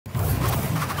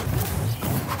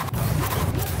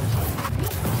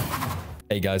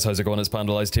Hey guys, how's it going? It's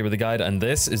Pandalized here with a guide, and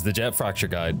this is the Jett fracture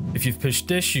guide. If you've pushed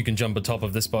dish, you can jump on top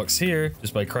of this box here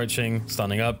just by crouching,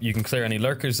 standing up. You can clear any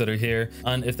lurkers that are here,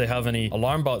 and if they have any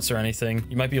alarm bots or anything,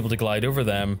 you might be able to glide over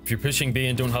them. If you're pushing B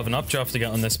and don't have an updraft to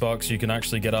get on this box, you can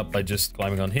actually get up by just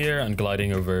climbing on here and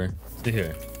gliding over to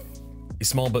here. A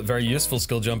small but very useful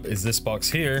skill jump is this box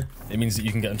here. It means that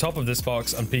you can get on top of this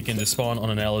box and peek into spawn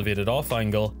on an elevated off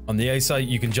angle. On the A site,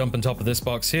 you can jump on top of this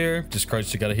box here, just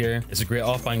crouch to get it here. It's a great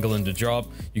off angle into drop.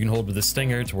 You can hold with the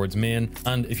stinger towards main,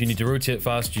 and if you need to rotate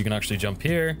fast, you can actually jump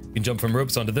here. You can jump from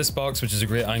ropes onto this box, which is a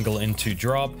great angle into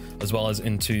drop, as well as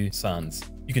into sands.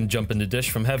 You can jump into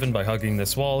dish from heaven by hugging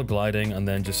this wall, gliding, and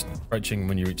then just crouching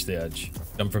when you reach the edge.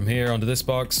 Jump from here onto this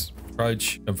box,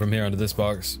 crouch, jump from here onto this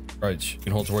box, crouch. You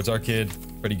can hold towards arcade,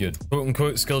 pretty good. Quote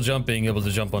unquote skill jump, being able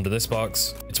to jump onto this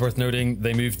box. It's worth noting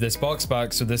they moved this box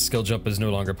back, so this skill jump is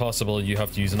no longer possible. You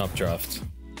have to use an updraft.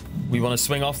 We want to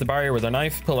swing off the barrier with our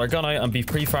knife, pull our gun out, and be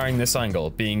pre-firing this angle,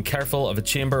 being careful of a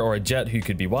chamber or a Jett who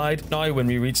could be wide. Now, when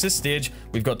we reach this stage,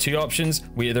 we've got two options.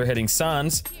 We're either hitting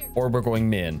sands or we're going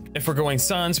main. If we're going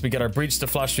sands, we get our breach to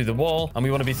flash through the wall, and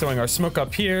we want to be throwing our smoke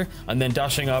up here and then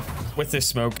dashing up with this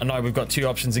smoke. And now we've got two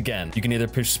options again. You can either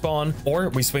push spawn or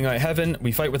we swing out heaven,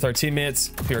 we fight with our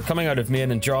teammates who are coming out of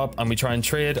main and drop, and we try and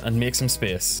trade and make some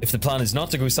space. If the plan is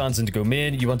not to go sands and to go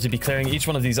main, you want to be clearing each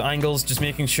one of these angles, just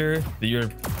making sure that you're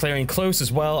clearing close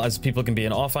as well, as people can be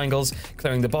in off angles,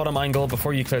 clearing the bottom angle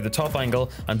before you clear the top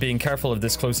angle, and being careful of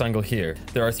this close angle here.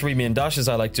 There are three main dashes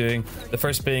I like doing. The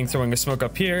first being throwing a smoke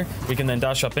up here. We can then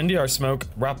dash up into our smoke,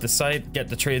 wrap the site, get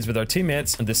the trades with our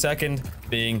teammates. And the second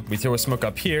being we throw a smoke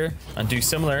up here and do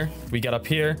similar. We get up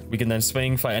here, we can then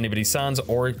swing, fight anybody's sands,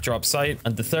 or drop site.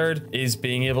 And the third is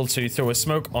being able to throw a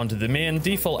smoke onto the main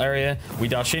default area. We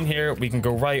dash in here, we can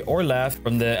go right or left.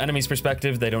 From the enemy's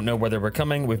perspective, they don't know whether we're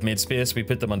coming. We've made space, we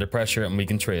put them under pressure, and we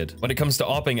can trade. When it comes to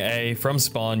OPing A from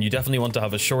spawn, you definitely want to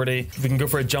have a shorty. We can go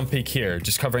for a jump peek here,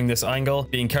 just covering this angle,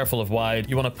 being careful of wide.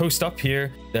 You want to post up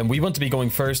here, then we want to be going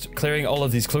first, clearing all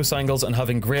of these close angles and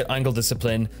having great angle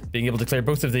discipline, being able to clear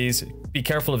both of these. Be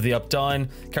careful of the up down,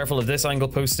 careful of this angle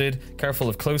posted, careful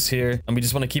of close here, and we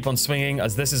just want to keep on swinging,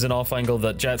 as this is an off angle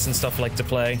that Jetts and stuff like to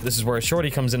play. This is where a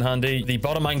shorty comes in handy. The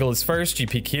bottom angle is first, you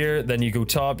peek here, then you go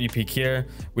top, you peek here.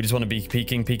 We just want to be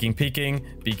peeking, peeking, peeking.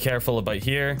 Be careful about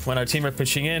here. When our team are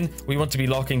pushing in, we want to be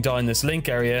locking down this link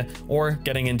area or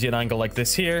getting into an angle like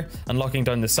this here and locking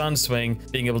down the sand swing,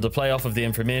 being able to play off of the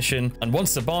information. And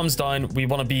once the bomb's down, we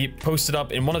want to be posted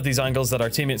up in one of these angles that our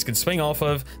teammates can swing off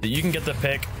of, that you can get the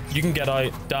pick, you can get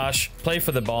out, dash, play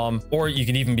for the bomb, or you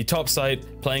can even be top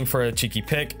site, playing for a cheeky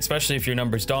pick, especially if your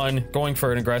number's down, going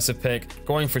for an aggressive pick,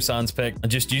 going for sands pick,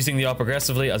 and just using the op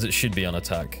aggressively as it should be on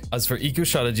attack. As for eco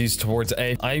strategies towards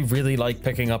A, I really like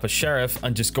picking up a sheriff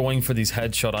and just going for these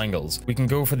headshot angles. We can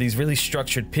go for these really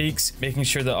structured peaks, making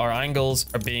sure that our angles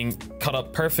are being cut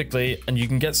up perfectly, and you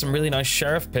can get some really nice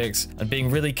sheriff picks, and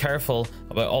being really careful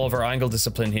about all of our angle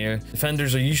discipline here.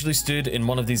 Defenders are usually stood in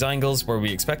one of these angles where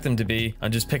we expect them to be,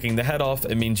 and just picking the head off,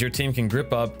 it means your team can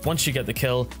grip up. Once you get the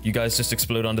kill, you guys just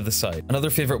explode onto the site. Another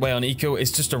favorite way on eco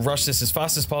is just to rush this as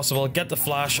fast as possible, get the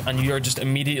flash, and you are just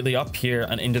immediately up here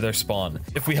and into their spawn.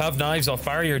 If we have knives off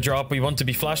barrier drop, we want to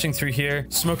be flashing through here,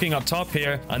 smoking up top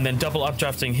here, and then double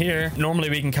updrafting here. Normally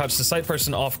we can catch the site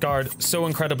person off guard so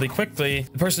incredibly quickly.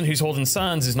 The person who's holding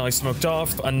sands is now smoked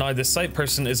off, and now the site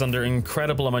person is under an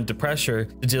incredible amount of pressure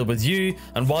to deal with you.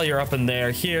 And while you're up in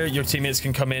there here, your teammates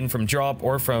can come in from drop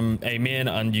or from a main,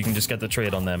 and you can just get the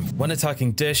trade on them. When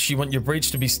attacking dish, you want your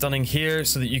breach to be stunning here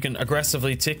so that you can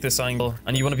aggressively take this angle,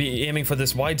 and you want to be aiming for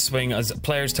this wide swing, as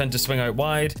players tend to swing out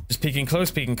wide. Just peeking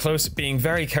close, being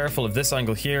very careful of this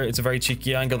angle here. It's a very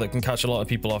cheeky angle that can catch a lot of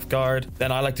people off guard.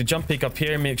 Then I like to jump peek up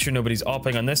here, make sure nobody's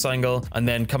OPing on this angle, and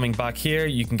then coming back here,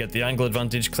 you can get the angle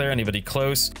advantage, clear anybody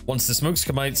close. Once the smokes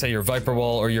come out, say your Viper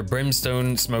Wall or your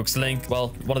Brimstone smokes link, well,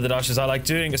 one of the dashes I like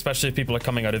doing, especially if people are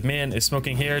coming out of main, is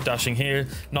smoking here, dashing here.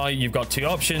 Now you've got two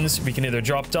options. We can either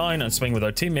drop down and swing with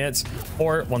our teammates,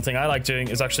 or one thing I like doing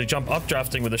is actually jump up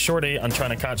drafting with a shorty and trying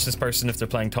to catch this person if they're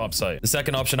playing top site. The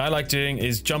second option I like doing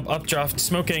is jump up draft,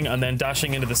 smoking, and then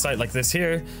dashing into the site like this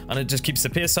here, and it just keeps the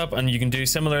pace up. And you can do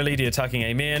similarly to attacking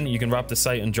a main. You can wrap the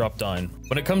site and drop down.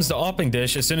 When it comes to OPing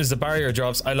dish, as soon as the barrier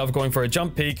drops, I love going for a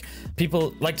jump peek.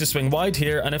 People like to swing wide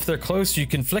here, and if they're close, you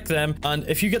can flick them, and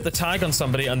if you get the tag flank on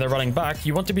somebody and they're running back,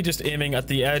 you want to be just aiming at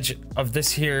the edge of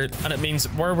this here. And it means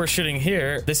where we're shooting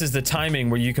here, this is the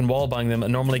timing where you can wallbang them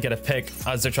and normally get a pick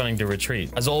as they're trying to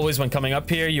retreat. As always, when coming up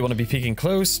here, you want to be peeking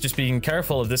close, just being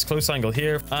careful of this close angle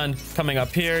here. And coming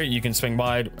up here, you can swing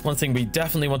wide. One thing we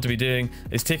definitely want to be doing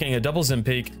is taking a double zoom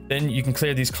peek. Then you can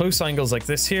clear these close angles like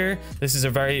this here. This is a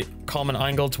very common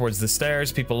angle towards the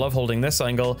stairs. People love holding this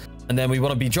angle. And then we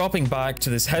want to be dropping back to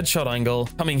this headshot angle,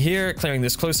 coming here, clearing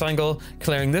this close angle,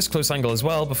 clearing this close angle as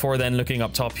well, before then looking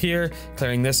up top here,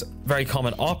 clearing this very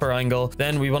common upper angle.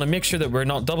 Then we want to make sure that we're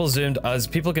not double zoomed, as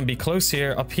people can be close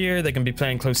here, up here, they can be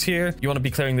playing close here. You want to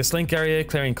be clearing this link area,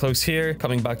 clearing close here,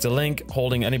 coming back to link,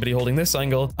 holding anybody holding this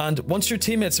angle. And once your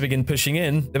teammates begin pushing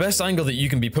in, the best angle that you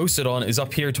can be posted on is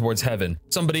up here towards heaven.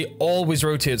 Somebody always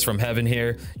rotates from heaven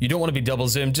here. You don't want to be double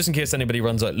zoomed just in case anybody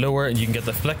runs out lower and you can get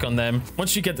the flick on them.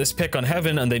 Once you get this pick on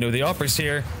heaven and they know the uppers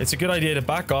here, it's a good idea to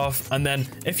back off. And then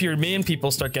if your main people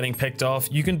start getting picked off,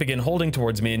 you can begin holding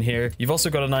towards main here. You've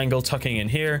also got an angle tucking in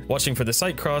here, watching for the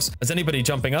sight cross. As anybody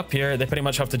jumping up here, they pretty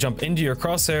much have to jump into your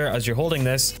crosshair as you're holding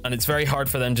this, and it's very hard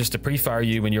for them just to pre-fire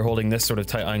you when you're holding this sort of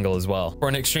tight angle as well. For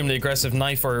an extremely aggressive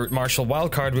knife or martial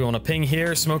wildcard, we want to ping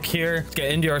here, smoke here,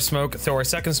 get into our smoke, throw our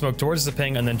second smoke towards the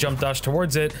ping, and then jump dash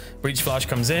towards it. Breach flash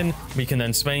comes in, we can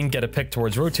then swing, get a pick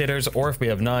towards rotators, or if we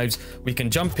have knives, we can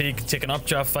jump peek, take an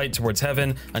updraft fight towards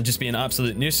heaven, and just be an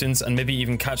absolute nuisance, and maybe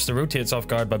even catch the rotates off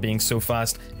guard by being so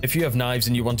fast. If you have knives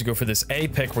and you want to go for this A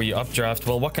pick where you updraft,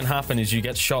 well, what can happen is you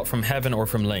get shot from heaven or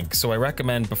from link. So I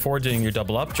recommend before doing your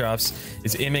double updrafts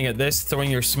is aiming at this,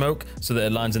 throwing your smoke so that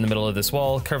it lands in the middle of this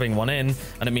wall, curving one in,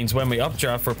 and it means when we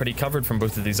updraft, we're pretty covered from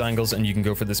both of these angles and you can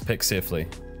go for this pick safely.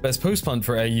 Best post plant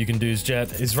for A you can do as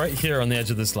Jett is right here on the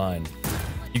edge of this line.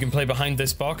 You can play behind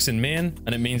this box in main,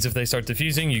 and it means if they start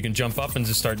defusing, you can jump up and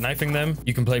just start knifing them.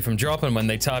 You can play from drop, and when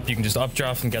they tap, you can just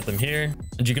updraft and get them here.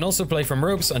 And you can also play from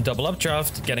ropes and double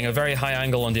updraft, getting a very high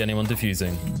angle onto anyone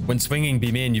defusing. When swinging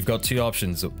B main, you've got two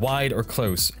options, wide or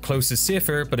close. Close is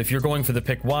safer, but if you're going for the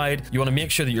pick wide, you want to make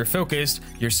sure that you're focused,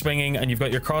 you're swinging, and you've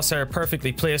got your crosshair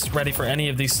perfectly placed, ready for any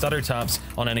of these stutter taps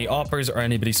on any oppers or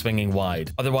anybody swinging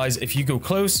wide. Otherwise, if you go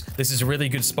close, this is a really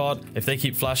good spot. If they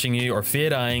keep flashing you or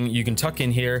fade eyeing, you can tuck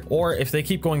in here, or if they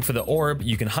keep going for the orb,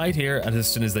 you can hide here, and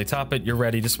as soon as they tap it, you're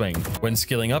ready to swing. When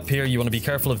scaling up here, you want to be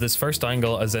careful of this first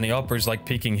angle, as any uppers like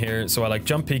peeking here, so I like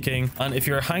jump peeking. And if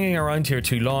you're hanging around here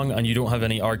too long and you don't have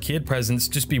any arcade presence,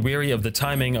 just be wary of the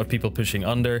timing of people pushing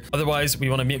under. Otherwise, we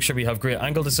want to make sure we have great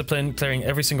angle discipline, clearing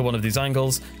every single one of these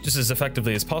angles just as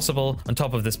effectively as possible on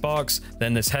top of this box.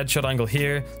 Then this headshot angle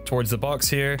here towards the box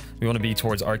here, we want to be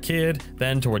towards arcade,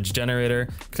 then towards generator,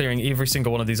 clearing every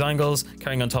single one of these angles,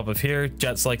 carrying on top of here,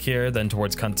 Jett's like here, then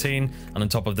towards canteen, and on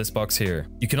top of this box here.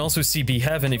 You can also see B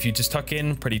heaven if you just tuck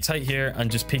in pretty tight here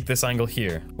and just peek this angle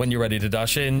here. When you're ready to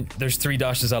dash in, there's three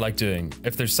dashes I like doing.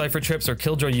 If there's cipher trips or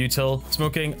killjoy util,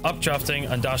 smoking, updrafting,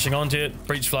 and dashing onto it,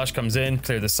 breach flash comes in,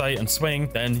 clear the sight and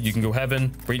swing, then you can go heaven.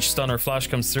 Breach stun or flash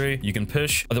comes through, you can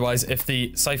push. Otherwise, if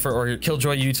the cipher or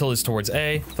killjoy util is towards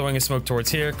A, throwing a smoke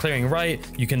towards here, clearing right,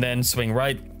 you can then swing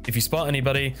right if you spot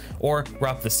anybody, or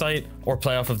wrap the sight, or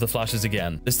play off of the flashes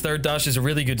again. This third dash is a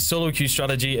really good solo queue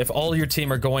strategy. If all your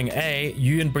team are going A,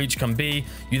 you and Breach come B,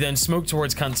 you then smoke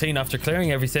towards canteen after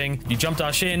clearing everything, you jump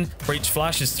dash in, Breach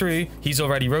flashes through, he's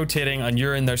already rotating and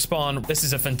you're in their spawn. This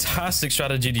is a fantastic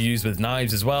strategy to use with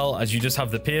knives as well, as you just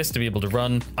have the pace to be able to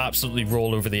run, absolutely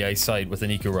roll over the A site with an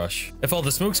eco rush. If all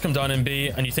the smokes come down in B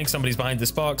and you think somebody's behind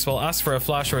this box, well, ask for a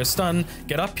flash or a stun,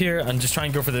 get up here and just try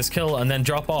and go for this kill and then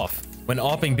drop off. When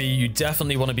OPing B, you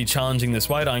definitely want to be challenging this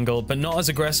wide angle, but not as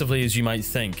aggressively as you might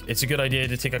think. It's a good idea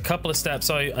to take a couple of steps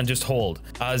out and just hold.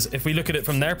 As if we look at it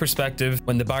from their perspective,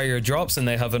 when the barrier drops and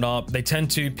they have an op, they tend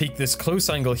to peek this close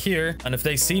angle here, and if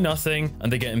they see nothing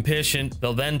and they get impatient,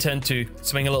 they'll then tend to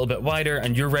swing a little bit wider,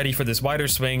 and you're ready for this wider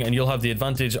swing, and you'll have the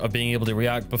advantage of being able to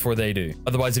react before they do.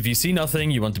 Otherwise, if you see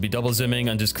nothing, you want to be double zooming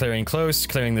and just clearing close,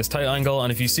 clearing this tight angle,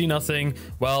 and if you see nothing,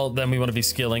 well, then we want to be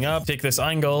scaling up, take this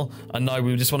angle, and now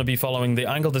we just want to be following the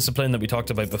angle discipline that we talked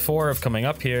about before of coming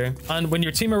up here. And when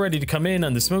your team are ready to come in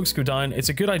and the smokes go down, it's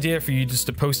a good idea for you just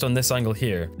to post on this angle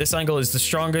here. This angle is the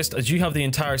strongest, as you have the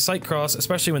entire sight cross,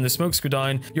 especially when the smokes go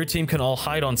down. Your team can all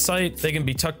hide on sight, they can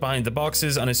be tucked behind the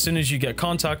boxes, and as soon as you get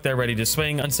contact, they're ready to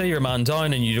swing. And say you're man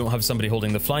down and you don't have somebody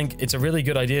holding the flank, it's a really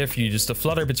good idea for you just to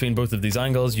flutter between both of these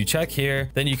angles. You check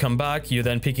here, then you come back, you're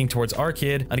then peeking towards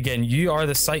arcade, and again, you are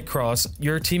the sight cross.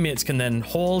 Your teammates can then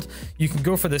hold, you can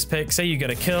go for this pick, say you get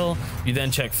a kill, You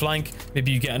then check flank.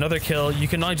 Maybe you get another kill. You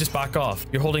can now just back off.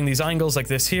 You're holding these angles like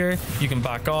this here. You can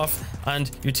back off, and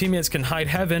your teammates can hide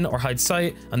heaven or hide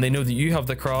sight, and they know that you have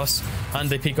the cross, and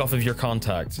they peek off of your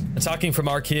contact. Attacking from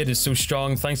arcade is so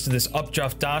strong thanks to this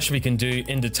updraft dash we can do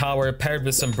into tower paired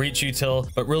with some breach util.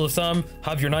 But rule of thumb,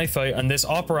 have your knife out, and this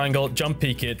upper angle, jump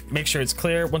peek it. Make sure it's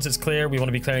clear. Once it's clear, we want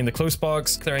to be clearing the close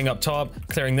box, clearing up top,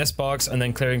 clearing this box, and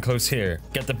then clearing close here.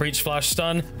 Get the breach flash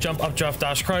stun, jump updraft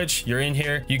dash crouch, you're in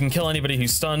here. You can kill anybody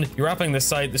who's stunned. You're wrapping the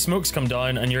site, the smokes come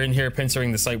down, and you're in here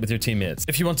pincering the site with your teammates.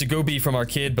 If you want to go B from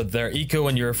arcade but they're eco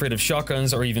and you're afraid of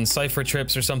shotguns or even cypher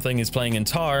trips or something is playing in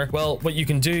tower, well, what you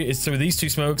can do is throw these two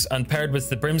smokes, and paired with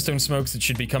the brimstone smokes that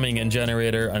should be coming in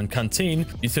generator and canteen,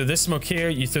 you throw this smoke here,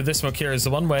 you throw this smoke here as the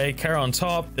one way, care on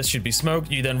top, this should be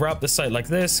smoked. You then wrap the site like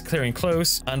this, clearing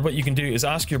close, and what you can do is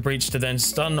ask your breach to then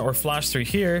stun or flash through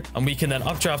here, and we can then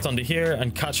updraft onto here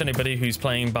and catch anybody who's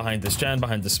playing behind this gen,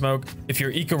 behind the smoke. If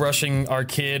you're eco rushing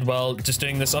arcade, well, just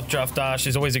doing this updraft dash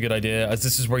is always a good idea, as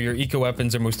this is where your eco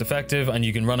weapons are most effective, and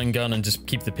you can run and gun and just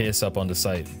keep the pace up on the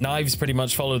site. Knives pretty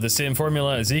much follow the same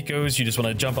formula as ecos. You just want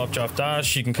to jump updraft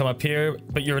dash, you can come up here,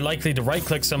 but you're likely to right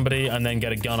click somebody and then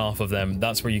get a gun off of them.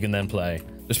 That's where you can then play.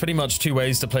 There's pretty much two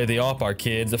ways to play the op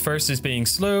arcade. The first is being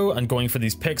slow and going for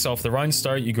these picks off the round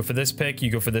start. You go for this pick, you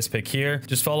go for this pick here,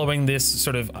 just following this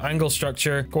sort of angle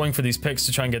structure, going for these picks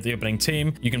to try and get the opening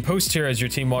team. You can post here as your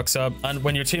team walks up, and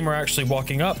when your team are actually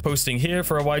walking up, posting here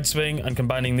for a wide swing and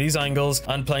combining these angles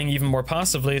and playing even more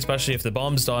passively, especially if the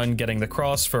bomb's down, getting the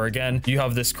cross for, again, you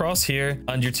have this cross here,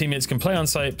 and your teammates can play on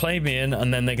site, play main,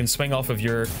 and then they can swing off of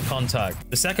your contact.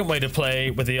 The second way to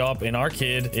play with the op in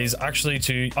arcade is actually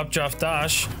to updraft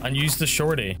dash and use the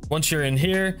shorty. Once you're in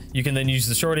here, you can then use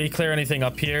the shorty, clear anything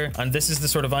up here, and this is the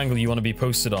sort of angle you want to be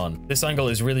posted on. This angle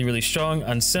is really, really strong,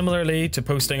 and similarly to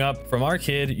posting up from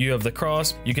arcade, you have the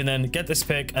cross. You can then get this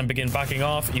pick and begin backing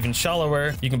off even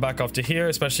shallower. You can back off to here,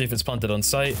 especially if it's planted on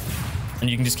site, and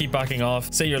you can just keep backing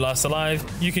off. Say you're last alive,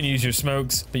 you can use your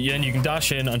smokes, but then you can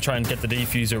dash in and try and get the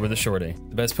defuser with a shorty.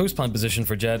 The best post plant position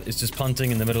for Jett is just planting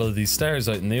in the middle of these stairs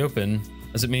out in the open,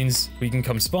 as it means we can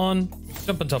come spawn,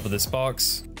 jump on top of this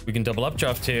box, we can double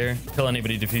updraft here, kill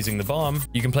anybody defusing the bomb.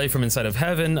 You can play from inside of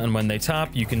heaven, and when they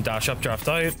tap, you can dash updraft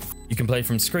out. You can play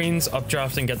from screens,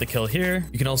 updraft and get the kill here.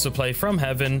 You can also play from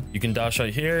heaven, you can dash out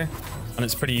here, and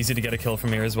it's pretty easy to get a kill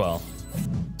from here as well.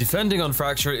 Defending on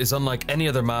Fracture is unlike any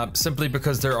other map simply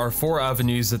because there are 4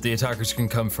 avenues that the attackers can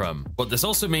come from. What this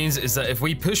also means is that if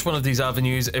we push one of these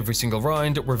avenues every single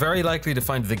round, we're very likely to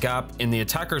find the gap in the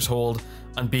attacker's hold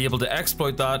and be able to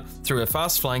exploit that through a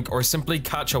fast flank or simply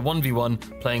catch a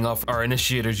 1v1 playing off our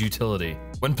initiator's utility.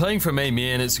 When playing from A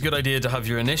main, it's a good idea to have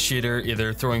your initiator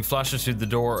either throwing flashes through the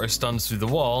door or stuns through the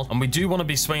wall, and we do want to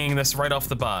be swinging this right off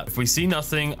the bat. If we see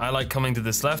nothing, I like coming to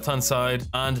this left hand side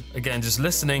and again just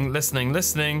listening,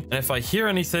 and if I hear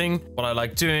anything, what I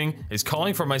like doing is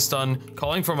calling for my stun,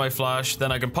 calling for my flash,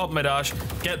 then I can pop my dash,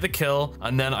 get the kill,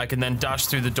 and then I can then dash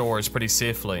through the doors pretty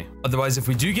safely. Otherwise, if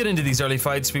we do get into these early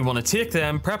fights, we want to take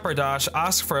them, prep our dash,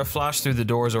 ask for a flash through the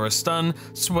doors or a stun,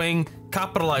 swing,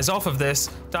 capitalize off of this,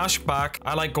 dash back.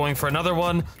 I like going for another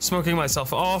one, smoking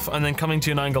myself off, and then coming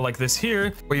to an angle like this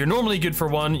here, where you're normally good for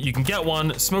one, you can get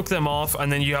one, smoke them off,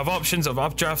 and then you have options of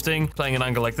updrafting, playing an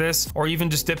angle like this, or even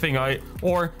just dipping out,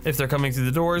 or if they're coming through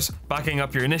the doors, backing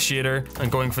up your initiator and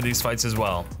going for these fights as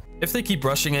well. If they keep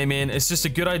rushing A main, it's just a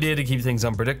good idea to keep things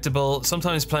unpredictable.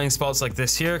 Sometimes playing spots like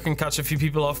this here can catch a few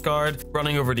people off guard.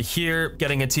 Running over to here,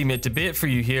 getting a teammate to bait for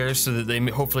you here so that they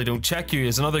hopefully don't check you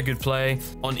is another good play.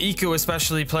 On eco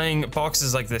especially, playing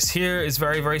boxes like this here is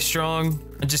very, very strong.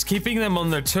 And just keeping them on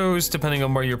their toes depending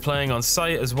on where you're playing on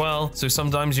site as well. So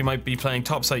sometimes you might be playing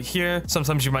top site here,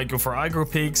 sometimes you might go for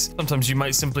aggro peaks, sometimes you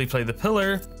might simply play the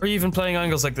pillar, or even playing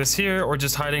angles like this here, or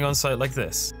just hiding on site like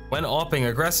this. When opping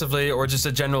aggressively, or just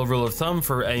a general rule of thumb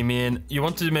for A main, you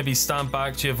want to maybe stand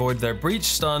back to avoid their breach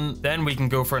stun, then we can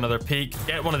go for another peek,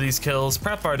 get one of these kills,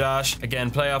 prep our dash,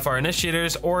 again play off our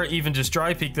initiators, or even just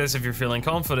dry peek this if you're feeling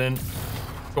confident.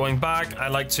 Going back, I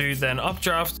like to then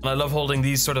updraft, and I love holding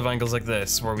these sort of angles like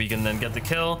this, where we can then get the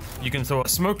kill. You can throw a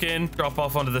smoke in, drop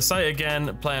off onto the site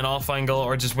again, play an off angle,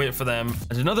 or just wait for them.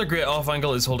 And another great off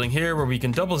angle is holding here, where we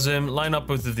can double zoom, line up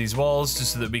both of these walls,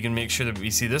 just so that we can make sure that we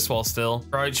see this wall still.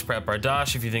 Crouch, prep our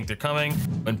dash if you think they're coming.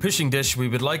 When pushing dish, we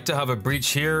would like to have a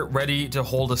breach here, ready to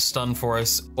hold a stun for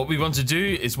us. What we want to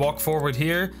do is walk forward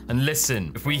here and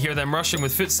listen. If we hear them rushing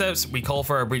with footsteps, we call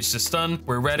for our breach to stun.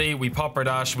 We're ready, we pop our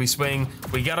dash, we swing,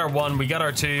 we get our 1, we get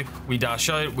our 2, we dash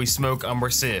out, we smoke, and we're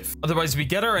safe. Otherwise, we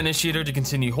get our initiator to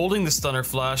continue holding the stunner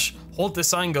flash, hold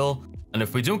this angle, and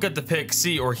if we don't get the pick,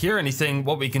 see, or hear anything,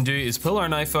 what we can do is pull our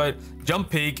knife out,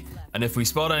 jump peek, And if we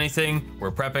spot anything,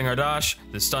 we're prepping our dash,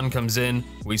 the stun comes in,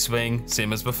 we swing,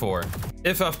 same as before.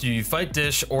 If after you fight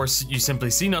Dish or you simply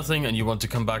see nothing and you want to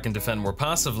come back and defend more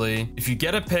passively, if you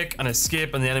get a pick and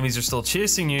escape and the enemies are still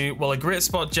chasing you, well, a great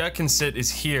spot Jett can sit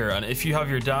is here. And if you have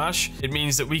your dash, it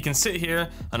means that we can sit here,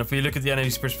 and if we look at the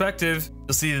enemy's perspective,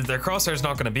 you'll see that their crosshair is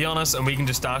not going to be on us and we can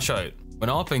just dash out. When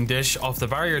OPing Dish off the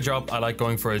barrier drop, I like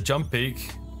going for a jump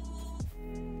peek.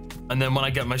 And then when I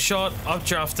get my shot,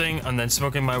 updrafting and then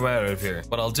smoking my way out of here.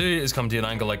 What I'll do is come to an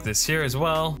angle like this here as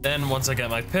well. Then once I get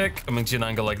my pick, coming to an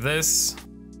angle like this,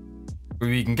 where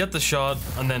we can get the shot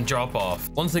and then drop off.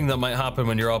 One thing that might happen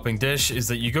when you're OPing Dish is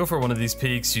that you go for one of these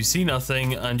peaks, you see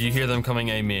nothing, and you hear them coming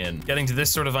A main. Getting to this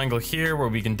sort of angle here where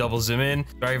we can double zoom in,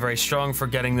 very, very strong for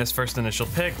getting this first initial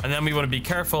pick. And then we want to be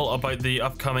careful about the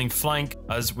upcoming flank,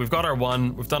 as we've got our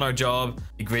one, we've done our job.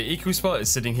 A great eco spot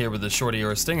is sitting here with a shorty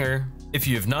or a stinger. If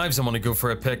you have knives and want to go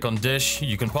for a pick on Dish,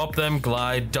 you can pop them,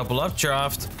 glide, double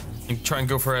updraft, and try and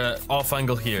go for an off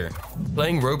angle here.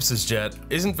 Playing ropes as Jett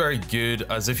isn't very good,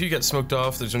 as if you get smoked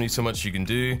off, there's only so much you can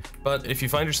do. But if you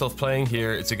find yourself playing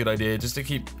here, it's a good idea just to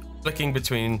keep flicking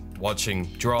between watching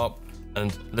drop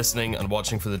and listening and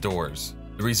watching for the doors.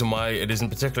 The reason why it isn't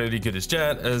particularly good as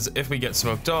Jett is if we get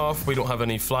smoked off, we don't have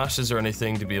any flashes or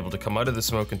anything to be able to come out of the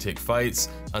smoke and take fights,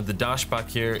 and the dash back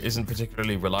here isn't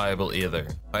particularly reliable either.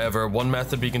 However, one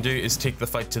method we can do is take the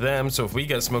fight to them, so if we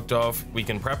get smoked off, we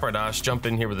can prep our dash, jump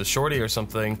in here with a shorty or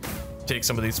something, take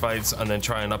some of these fights, and then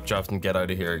try and updraft and get out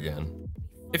of here again.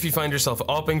 If you find yourself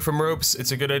OPing from ropes,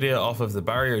 it's a good idea off of the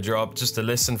barrier drop just to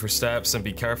listen for steps and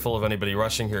be careful of anybody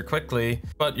rushing here quickly,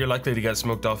 but you're likely to get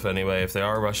smoked off anyway if they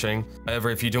are rushing. However,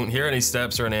 if you don't hear any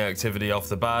steps or any activity off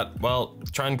the bat, well,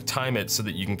 try and time it so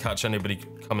that you can catch anybody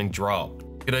coming drop.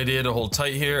 Good idea to hold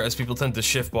tight here, as people tend to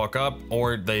shift walk up,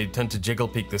 or they tend to jiggle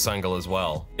peek this angle as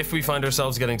well. If we find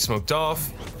ourselves getting smoked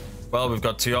off, well, we've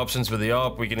got two options with the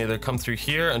op. We can either come through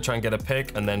here and try and get a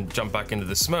pick and then jump back into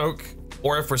the smoke,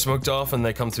 or if we're smoked off and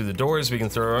they come through the doors, we can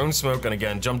throw our own smoke and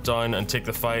again jump down and take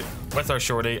the fight with our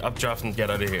shorty, updraft and get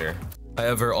out of here.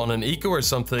 However, on an eco or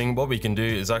something, what we can do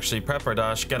is actually prep our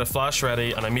dash, get a flash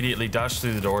ready, and immediately dash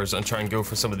through the doors and try and go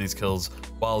for some of these kills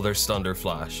while they're stunned or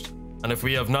flashed. And if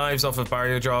we have knives off of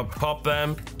barrier drop, pop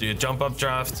them, do a jump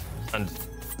updraft, and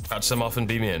catch them off and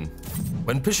B main.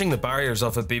 When pushing the barriers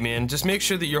off of B main, just make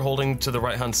sure that you're holding to the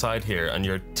right hand side here and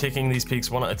you're taking these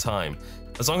peaks one at a time.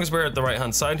 As long as we're at the right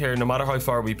hand side here, no matter how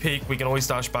far we peek, we can always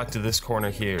dash back to this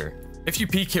corner here. If you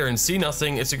peek here and see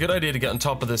nothing, it's a good idea to get on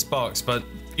top of this box, but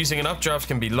using an updraft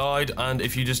can be loud, and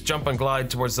if you just jump and glide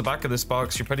towards the back of this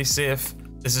box, you're pretty safe.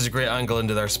 This is a great angle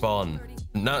into their spawn.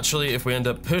 Naturally, if we end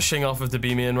up pushing off of the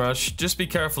B main rush, just be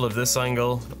careful of this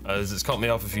angle, as it's caught me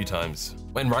off a few times.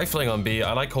 When rifling on B,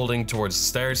 I like holding towards the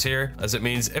stairs here, as it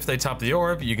means if they tap the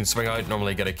orb, you can swing out and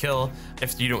normally get a kill.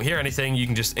 If you don't hear anything, you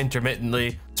can just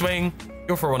intermittently swing,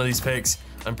 go for one of these picks,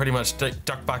 and pretty much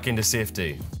duck back into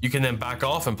safety. You can then back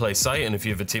off and play sight, and if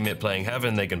you have a teammate playing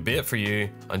heaven, they can bait for you,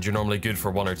 and you're normally good for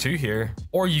 1 or 2 here.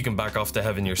 Or you can back off to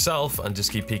heaven yourself and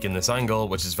just keep peeking this angle,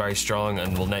 which is very strong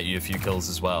and will net you a few kills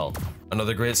as well.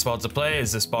 Another great spot to play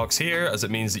is this box here, as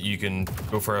it means that you can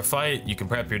go for a fight, you can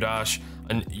prep your dash,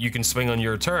 and you can swing on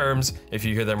your terms. If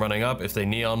you hear them running up, if they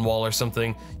neon wall or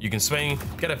something, you can swing,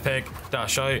 get a pick,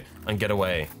 dash out, and get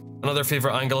away. Another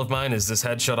favorite angle of mine is this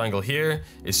headshot angle here.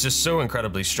 It's just so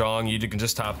incredibly strong. You can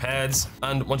just tap heads,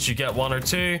 and once you get 1 or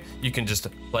 2, you can just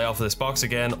play off of this box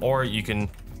again, or you can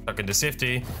duck into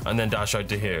safety and then dash out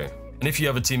to here. And if you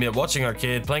have a teammate watching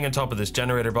arcade, playing on top of this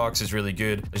generator box is really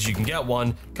good, as you can get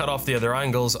one, cut off the other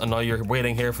angles, and now you're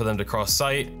waiting here for them to cross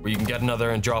sight, where you can get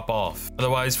another and drop off.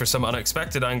 Otherwise, for some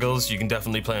unexpected angles, you can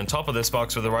definitely play on top of this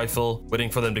box with a rifle, waiting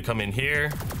for them to come in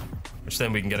here, which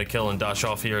then we can get a kill and dash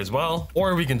off here as well.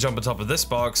 Or we can jump on top of this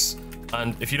box,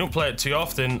 and if you don't play it too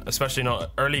often, especially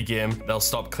not early game, they'll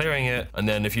stop clearing it, and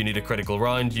then if you need a critical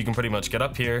round, you can pretty much get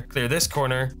up here, clear this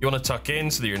corner. You want to tuck in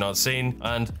so that you're not seen,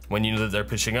 and when you know that they're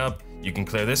pushing up, you can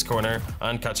clear this corner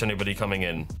and catch anybody coming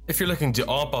in. If you're looking to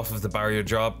op off of the barrier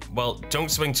drop, well, don't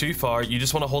swing too far. You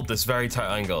just want to hold this very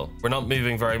tight angle. We're not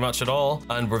moving very much at all,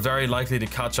 and we're very likely to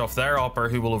catch off their opper,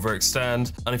 who will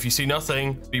overextend. And if you see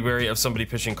nothing, be wary of somebody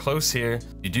pushing close here.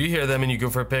 You do hear them and you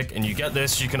go for a pick and you get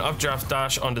this, you can updraft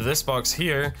dash onto this box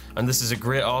here, and this is a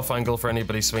great off angle for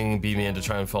anybody swinging B main to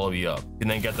try and follow you up. You can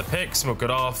then get the pick, smoke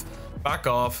it off, back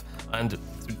off, and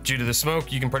due to the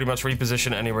smoke, you can pretty much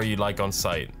reposition anywhere you like on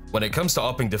site. When it comes to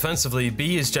opping defensively,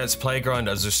 B is Jett's playground,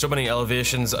 as there's so many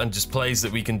elevations and just plays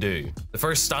that we can do. The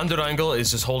first standard angle is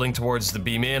just holding towards the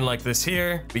B main like this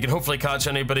here. We can hopefully catch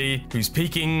anybody who's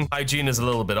peeking. Hygiene is a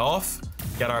little bit off.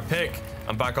 Get our pick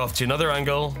and back off to another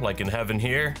angle, like in heaven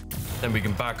here. Then we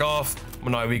can back off,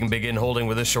 Now we can begin holding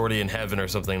with a shorty in heaven or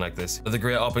something like this. Another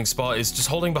great OPing spot is just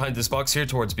holding behind this box here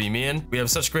towards B main. We have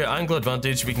such great angle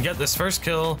advantage. We can get this first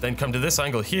kill, then come to this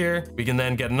angle here. We can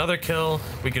then get another kill.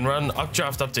 We can run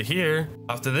updraft up to here.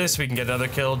 After this, we can get another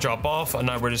kill, drop off, and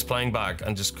now we're just playing back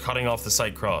and just cutting off the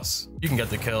sight cross. You can get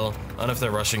the kill, and if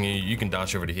they're rushing you, you can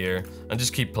dash over to here and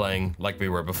just keep playing like we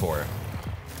were before.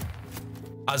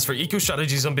 As for eco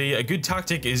strategies on B, a good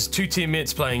tactic is two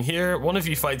teammates playing here. One of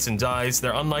you fights and dies.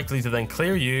 They're unlikely to then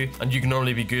clear you, and you can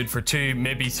normally be good for 2,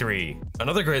 maybe 3.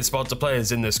 Another great spot to play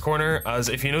is in this corner, as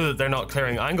if you know that they're not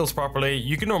clearing angles properly,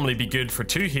 you can normally be good for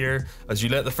 2 here. As you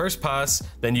let the first pass,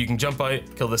 then you can jump out,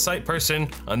 kill the sight person,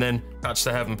 and then catch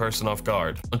the heaven person off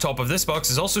guard. On top of this box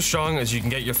is also strong, as you can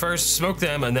get your first, smoke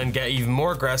them, and then get even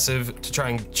more aggressive to try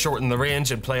and shorten the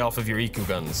range and play off of your eco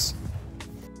guns.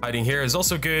 Hiding here is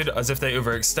also good, as if they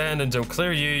overextend and don't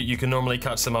clear you, you can normally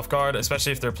catch them off guard,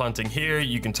 especially if they're planting here,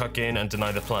 you can tuck in and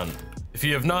deny the plant. If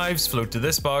you have knives, float to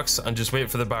this box and just wait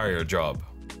for the barrier drop.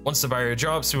 Once the barrier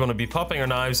drops, we want to be popping our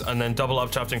knives and then double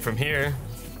updrafting from here,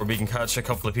 where we can catch a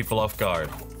couple of people off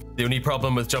guard. The only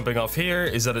problem with jumping off here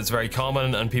is that it's very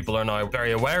common and people are now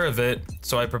very aware of it,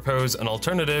 so I propose an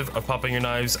alternative of popping your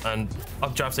knives and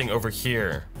updrafting over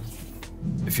here.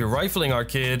 If you're rifling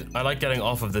arcade, I like getting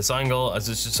off of this angle, as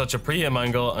it's just such a pre-aim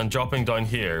angle, and dropping down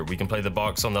here. We can play the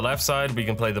box on the left side, we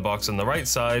can play the box on the right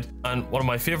side, and one of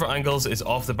my favorite angles is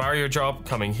off the barrier drop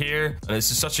coming here, and it's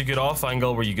just such a good off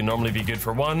angle where you can normally be good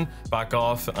for 1, back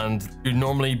off, and you're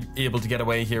normally able to get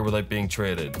away here without being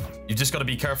traded. You've just got to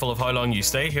be careful of how long you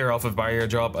stay here off of barrier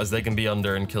drop, as they can be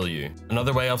under and kill you.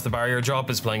 Another way off the barrier drop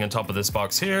is playing on top of this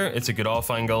box here. It's a good off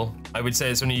angle. I would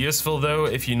say it's only useful though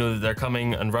if you know that they're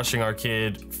coming and rushing arcade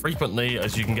frequently,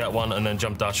 as you can get one and then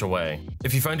jump dash away.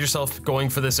 If you find yourself going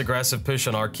for this aggressive push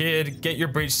on arcade, get your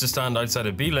breach to stand outside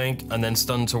of B-link and then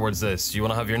stun towards this. You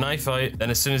want to have your knife out, then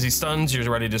as soon as he stuns,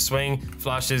 you're ready to swing,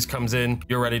 flashes, comes in,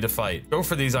 you're ready to fight. Go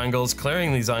for these angles,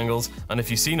 clearing these angles, and if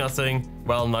you see nothing,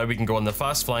 well, now we can go on the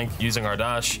fast flank using our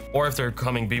dash, or if they're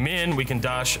coming B main, we can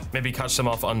dash, maybe catch them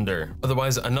off under.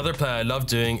 Otherwise, another play I love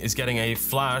doing is getting a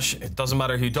flash. It doesn't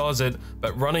matter who does it,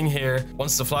 but running here,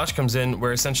 once the flash comes in,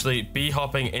 we're essentially B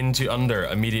hopping into under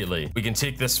immediately. We can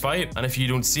take this fight, and if you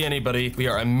don't see anybody, we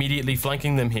are immediately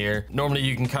flanking them here. Normally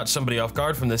you can catch somebody off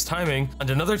guard from this timing. And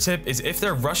another tip is if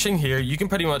they're rushing here, you can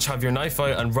pretty much have your knife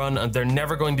out and run, and they're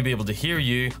never going to be able to hear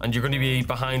you, and you're going to be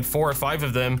behind 4 or 5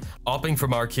 of them. Opping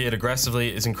from arcade aggressively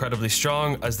is incredibly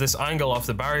strong, as this angle off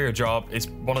the barrier drop is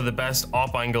one of the best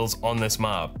op angles on this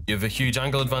map. You have a huge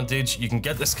angle advantage. You can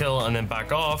get this kill and then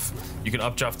back off. You can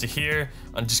updraft to here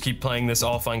and just keep playing this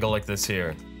off angle like this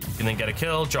here. You can then get a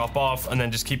kill, drop off, and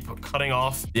then just keep cutting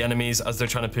off the enemies as they're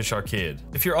trying to push arcade.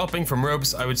 If you're upping from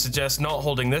ropes, I would suggest not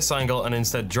holding this angle and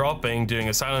instead dropping, doing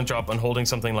a silent drop and holding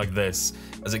something like this.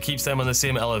 As it keeps them on the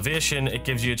same elevation, it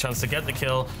gives you a chance to get the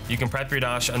kill. You can prep your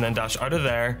dash and then dash out of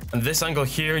there. And this angle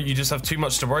here, you just have too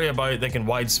much to worry about. They can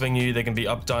wide swing you, they can be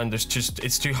up, down.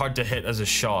 It's too hard to hit as a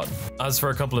shot. As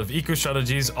for a couple of eco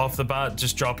strategies off the bat,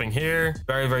 just dropping here,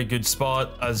 very, very good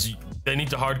spot, as they need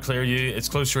to hard clear you. It's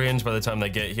close range by the time they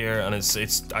get here, and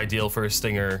it's ideal for a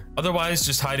stinger. Otherwise,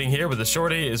 just hiding here with a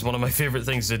shorty is one of my favorite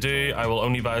things to do. I will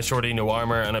only buy a shorty, no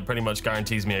armor, and it pretty much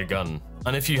guarantees me a gun.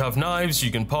 And if you have knives,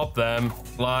 you can pop them,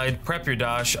 glide, prep your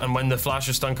dash, and when the flash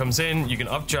or stun comes in, you can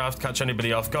updraft, catch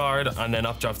anybody off guard, and then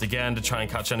updraft again to try and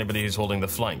catch anybody who's holding the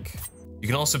flank. You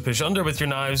can also push under with your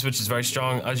knives, which is very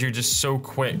strong, as you're just so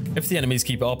quick. If the enemies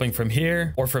keep opping from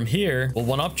here or from here, well,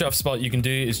 one updraft spot you can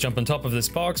do is jump on top of this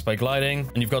box by gliding,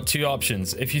 and you've got 2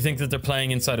 options. If you think that they're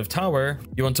playing inside of tower,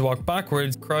 you want to walk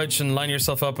backwards, crouch, and line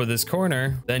yourself up with this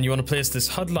corner. Then you want to place this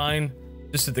HUD line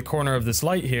just at the corner of this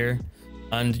light here,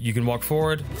 and you can walk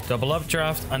forward, double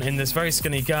updraft, and in this very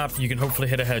skinny gap, you can hopefully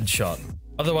hit a headshot.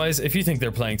 Otherwise, if you think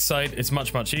they're playing sight, it's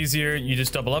much easier. You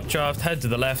just double updraft, head to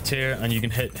the left here, and you can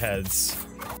hit heads.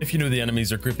 If you know the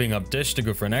enemies are grouping up dish to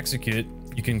go for an execute,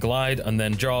 you can glide and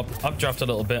then drop, updraft a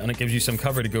little bit, and it gives you some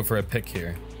cover to go for a pick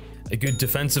here. A good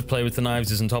defensive play with the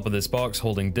knives is on top of this box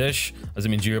holding dish, as it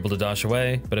means you're able to dash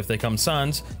away. But if they come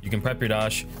sand, you can prep your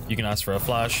dash, you can ask for a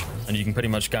flash, and you can pretty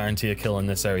much guarantee a kill in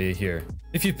this area here.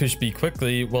 If you push B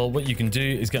quickly, well, what you can do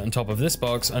is get on top of this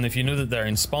box, and if you know that they're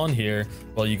in spawn here,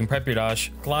 well, you can prep your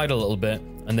dash, glide a little bit,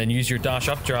 and then use your dash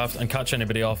updraft and catch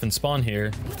anybody off in spawn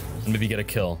here, and maybe get a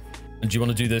kill. And you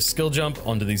want to do this skill jump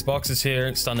onto these boxes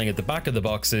here, standing at the back of the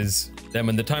boxes. Then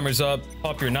when the timer's up,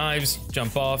 pop your knives,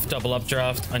 jump off, double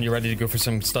updraft, and you're ready to go for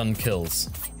some stun kills.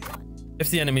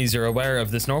 If the enemies are aware of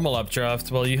this normal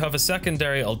updraft, well, you have a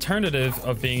secondary alternative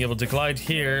of being able to glide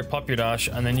here, pop your dash,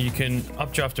 and then you can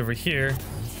updraft over here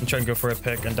and try and go for a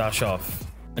pick and dash off.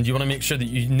 And you want to make sure that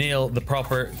you nail the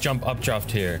proper jump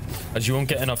updraft here, as you won't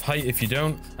get enough height if you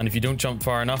don't, and if you don't jump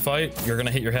far enough out, you're going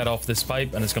to hit your head off this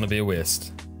pipe and it's going to be a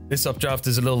waste. This updraft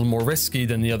is a little more risky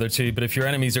than the other two, but if your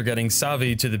enemies are getting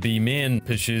savvy to the B main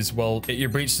pushes, well, hit your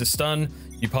breach to stun,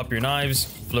 you pop your knives,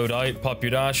 float out, pop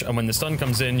your dash, and when the stun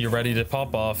comes in, you're ready to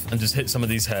pop off and just hit some of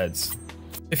these heads.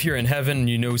 If you're in heaven and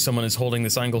you know someone is holding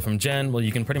this angle from Jen, well,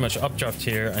 you can pretty much updraft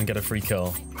here and get a free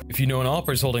kill. If you know an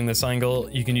AWPer is holding this angle,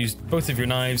 you can use both of your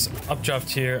knives, updraft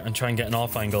here, and try and get an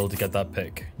off angle to get that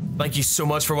pick. Thank you so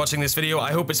much for watching this video.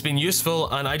 I hope it's been useful,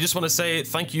 and I just want to say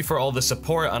thank you for all the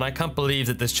support, and I can't believe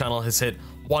that this channel has hit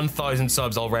 1,000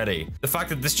 subs already. The fact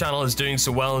that this channel is doing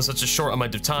so well in such a short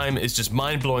amount of time is just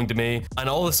mind-blowing to me, and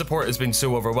all the support has been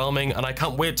so overwhelming, and I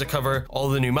can't wait to cover all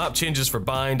the new map changes for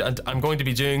Bind, and I'm going to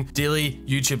be doing daily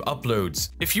YouTube uploads.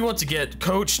 If you want to get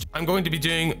coached, I'm going to be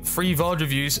doing free VOD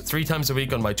reviews 3 times a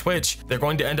week on my Twitch. They're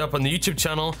going to end up on the YouTube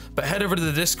channel, but head over to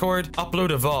the Discord,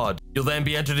 upload a VOD. You'll then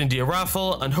be entered into a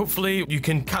raffle, and hopefully you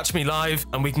can catch me live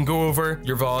and we can go over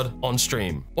your VOD on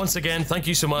stream. Once again, thank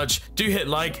you so much. Do hit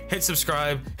like, hit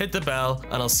subscribe, hit the bell,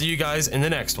 and I'll see you guys in the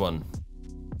next one.